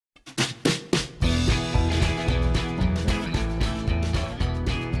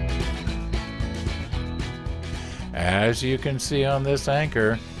As you can see on this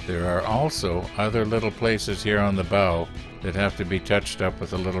anchor, there are also other little places here on the bow that have to be touched up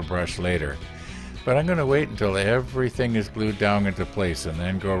with a little brush later. But I'm going to wait until everything is glued down into place and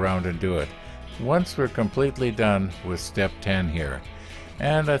then go around and do it once we're completely done with step 10 here.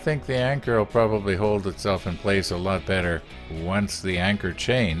 And I think the anchor will probably hold itself in place a lot better once the anchor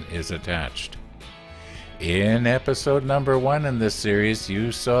chain is attached. In episode number 1 in this series,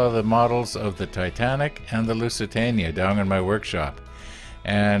 you saw the models of the Titanic and the Lusitania down in my workshop.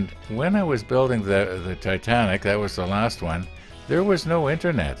 And when I was building the Titanic, that was the last one, there was no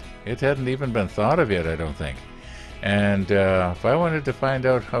internet. It hadn't even been thought of yet, I don't think. And if I wanted to find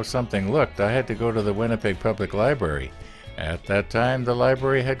out how something looked, I had to go to the Winnipeg Public Library. At that time, the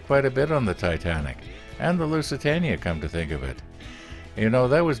library had quite a bit on the Titanic, and the Lusitania, come to think of it. You know,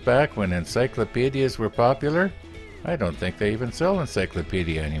 that was back when encyclopedias were popular. I don't think they even sell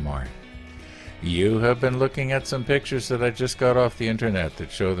encyclopedia anymore. You have been looking at some pictures that I just got off the internet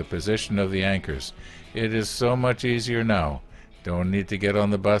that show the position of the anchors. It is so much easier now. Don't need to get on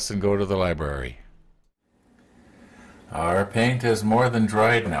the bus and go to the library. Our paint has more than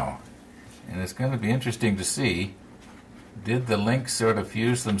dried now, and it's going to be interesting to see, did the links sort of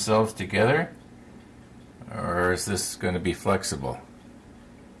fuse themselves together, or is this going to be flexible?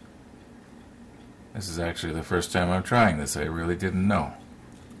 This is actually the first time I'm trying this. I really didn't know.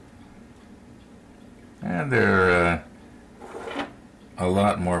 And they're a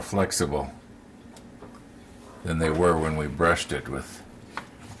lot more flexible than they were when we brushed it with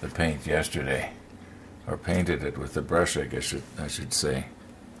the paint yesterday. Or painted it with the brush, I guess I should say.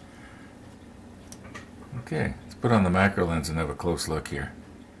 Okay, let's put on the macro lens and have a close look here.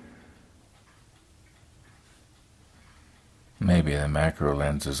 Maybe the macro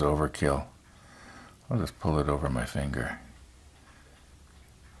lens is overkill. I'll just pull it over my finger.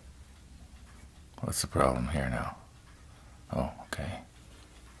 What's the problem here now? Oh, okay.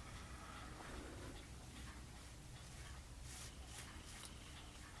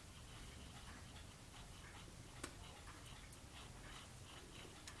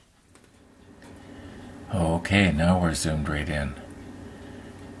 Okay, now we're zoomed right in.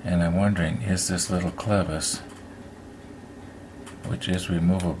 And I'm wondering, is this little clevis, which is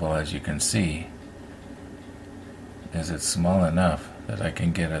removable as you can see, is it small enough that I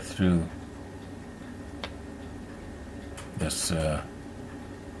can get it through this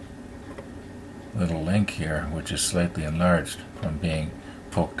little link here, which is slightly enlarged from being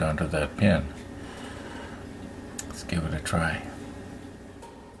poked onto that pin? Let's give it a try.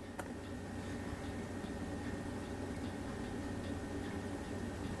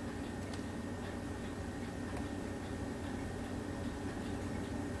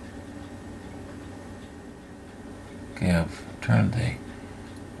 Okay, I've turned the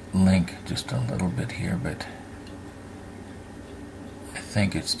link just a little bit here, but I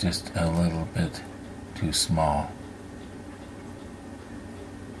think it's just a little bit too small.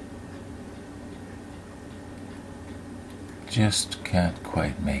 Just can't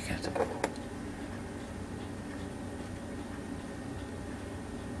quite make it.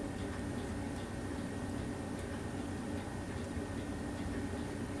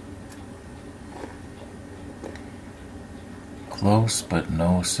 Close but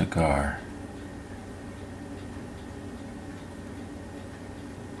no cigar.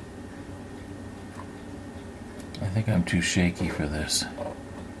 I think I'm too shaky for this.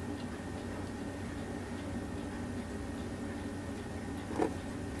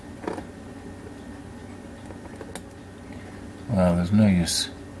 Well, there's no use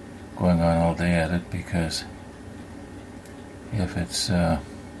going on all day at it, because if it's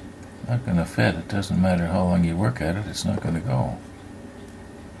not going to fit, it doesn't matter how long you work at it, it's not going to go.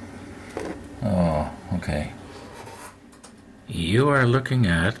 Oh, okay. You are looking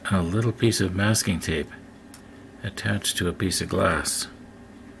at a little piece of masking tape attached to a piece of glass.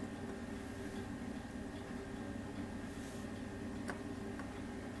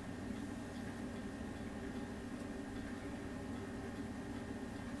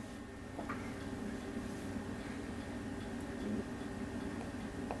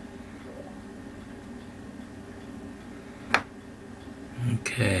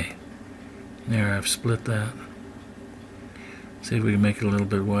 Okay, there, I've split that. See if we can make it a little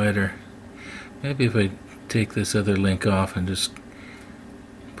bit wider. Maybe if I take this other link off and just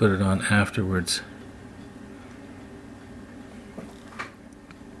put it on afterwards.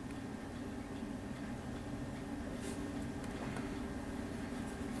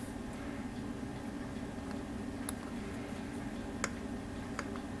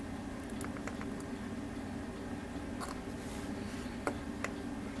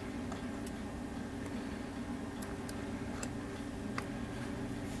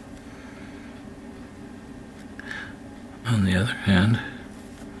 On the other hand,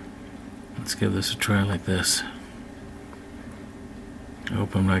 let's give this a try like this. I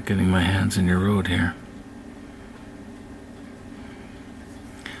hope I'm not getting my hands in your road here.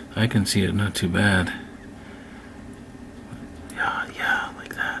 I can see it not too bad. Yeah,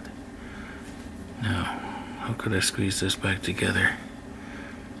 like that. Now, how could I squeeze this back together?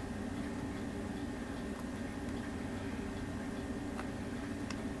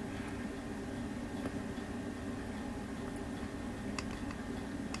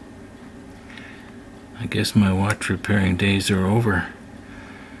 I guess my watch repairing days are over.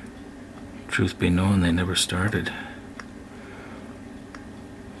 Truth be known, they never started.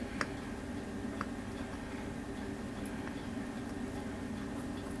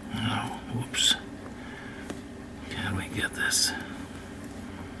 Oh, whoops. Can we get this?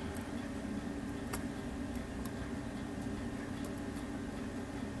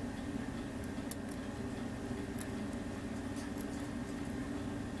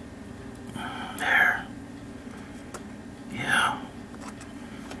 There. Yeah.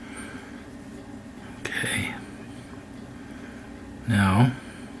 Okay. Now,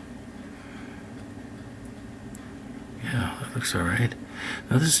 yeah, that looks all right.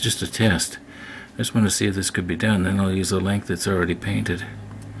 Now this is just a test. I just want to see if this could be done, then I'll use a length that's already painted.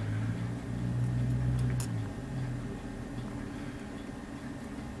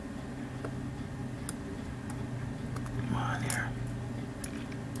 Come on here.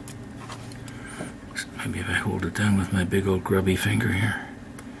 Maybe if I hold it down with my big old grubby finger here.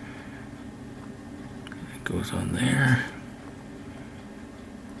 It goes on there.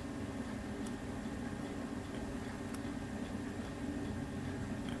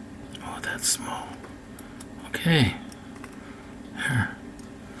 Oh, that's small. Okay. There.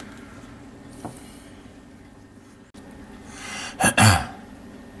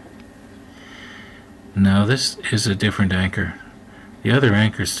 Now this is a different anchor. The other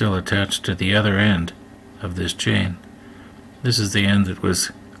anchor is still attached to the other end of this chain. This is the end that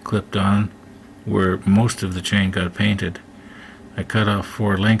was clipped on where most of the chain got painted. I cut off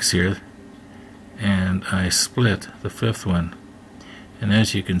 4 links here and I split the 5th one. And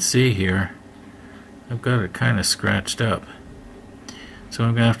as you can see here, I've got it kind of scratched up. So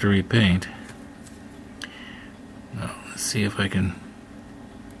I'm going to have to repaint. Now, let's see if I can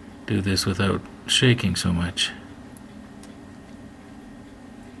do this without shaking so much.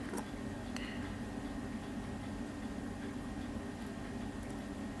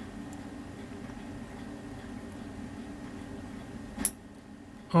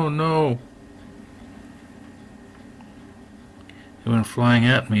 Oh no! It went flying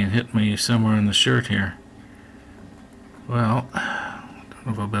at me and hit me somewhere in the shirt here. Well, I don't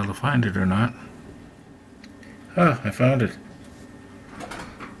know if I'll be able to find it or not. Ah, I found it.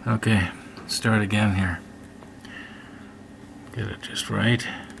 Okay, start again here. Get it just right.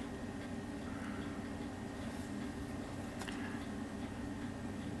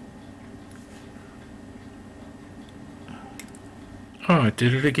 Oh, it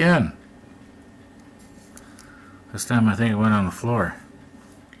did it again. This time I think it went on the floor.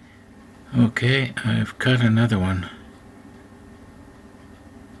 Okay, I've cut another one.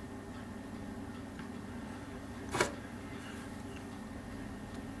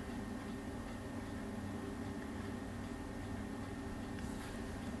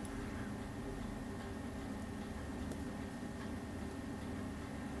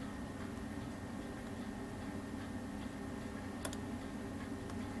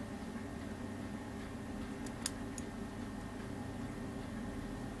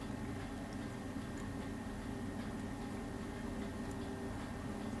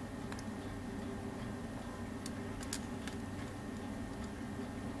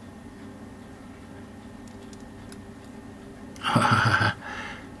 Oh,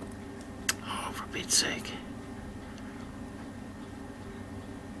 for Pete's sake.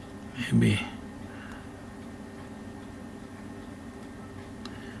 Maybe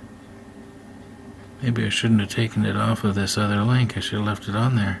I shouldn't have taken it off of this other link. I should have left it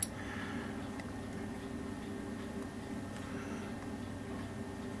on there.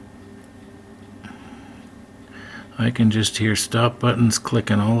 I can just hear stop buttons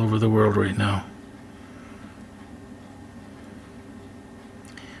clicking all over the world right now.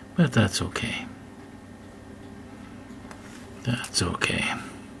 But that's okay. That's okay.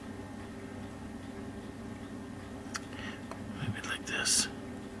 Maybe like this.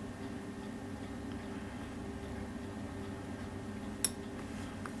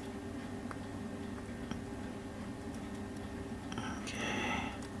 Okay.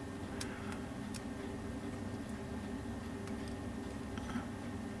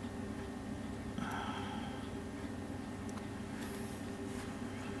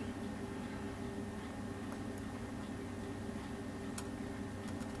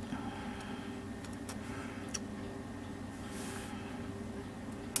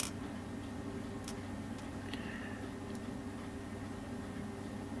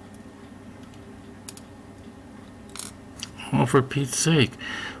 Oh, for Pete's sake.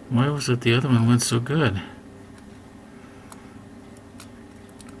 Why was it the other one went so good?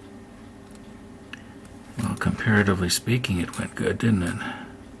 Well, comparatively speaking, it went good, didn't it?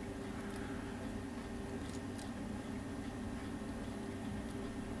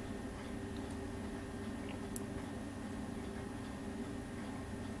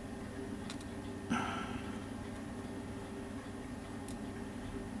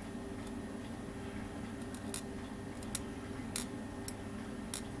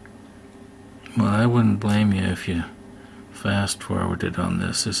 Well, I wouldn't blame you if you fast forwarded on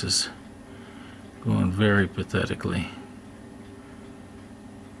this. This is going very pathetically.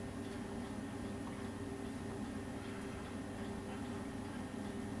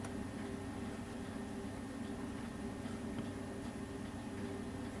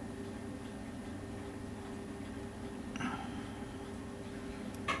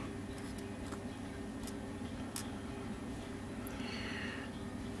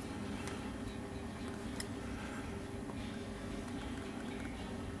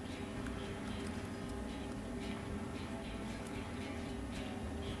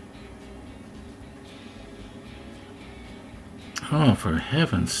 Oh, for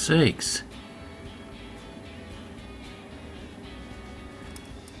heaven's sakes.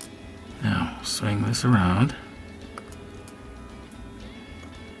 Now, swing this around.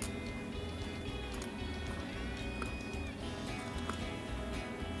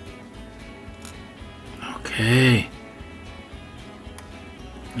 Okay.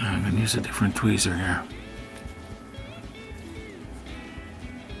 Now I'm going to use a different tweezer here.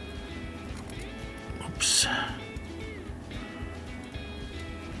 Oops.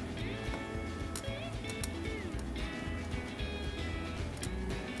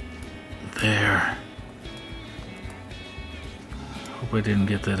 There. Hope I didn't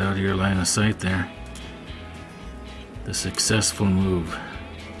get that out of your line of sight there. The successful move.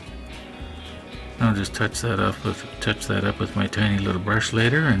 I'll just touch that up with my tiny little brush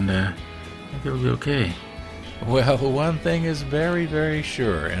later, and I think it'll be okay. Well, one thing is very, very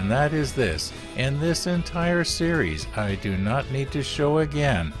sure, and that is this. In this entire series, I do not need to show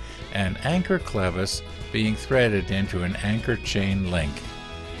again an anchor clevis being threaded into an anchor chain link.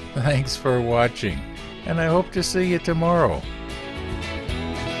 Thanks for watching, and I hope to see you tomorrow.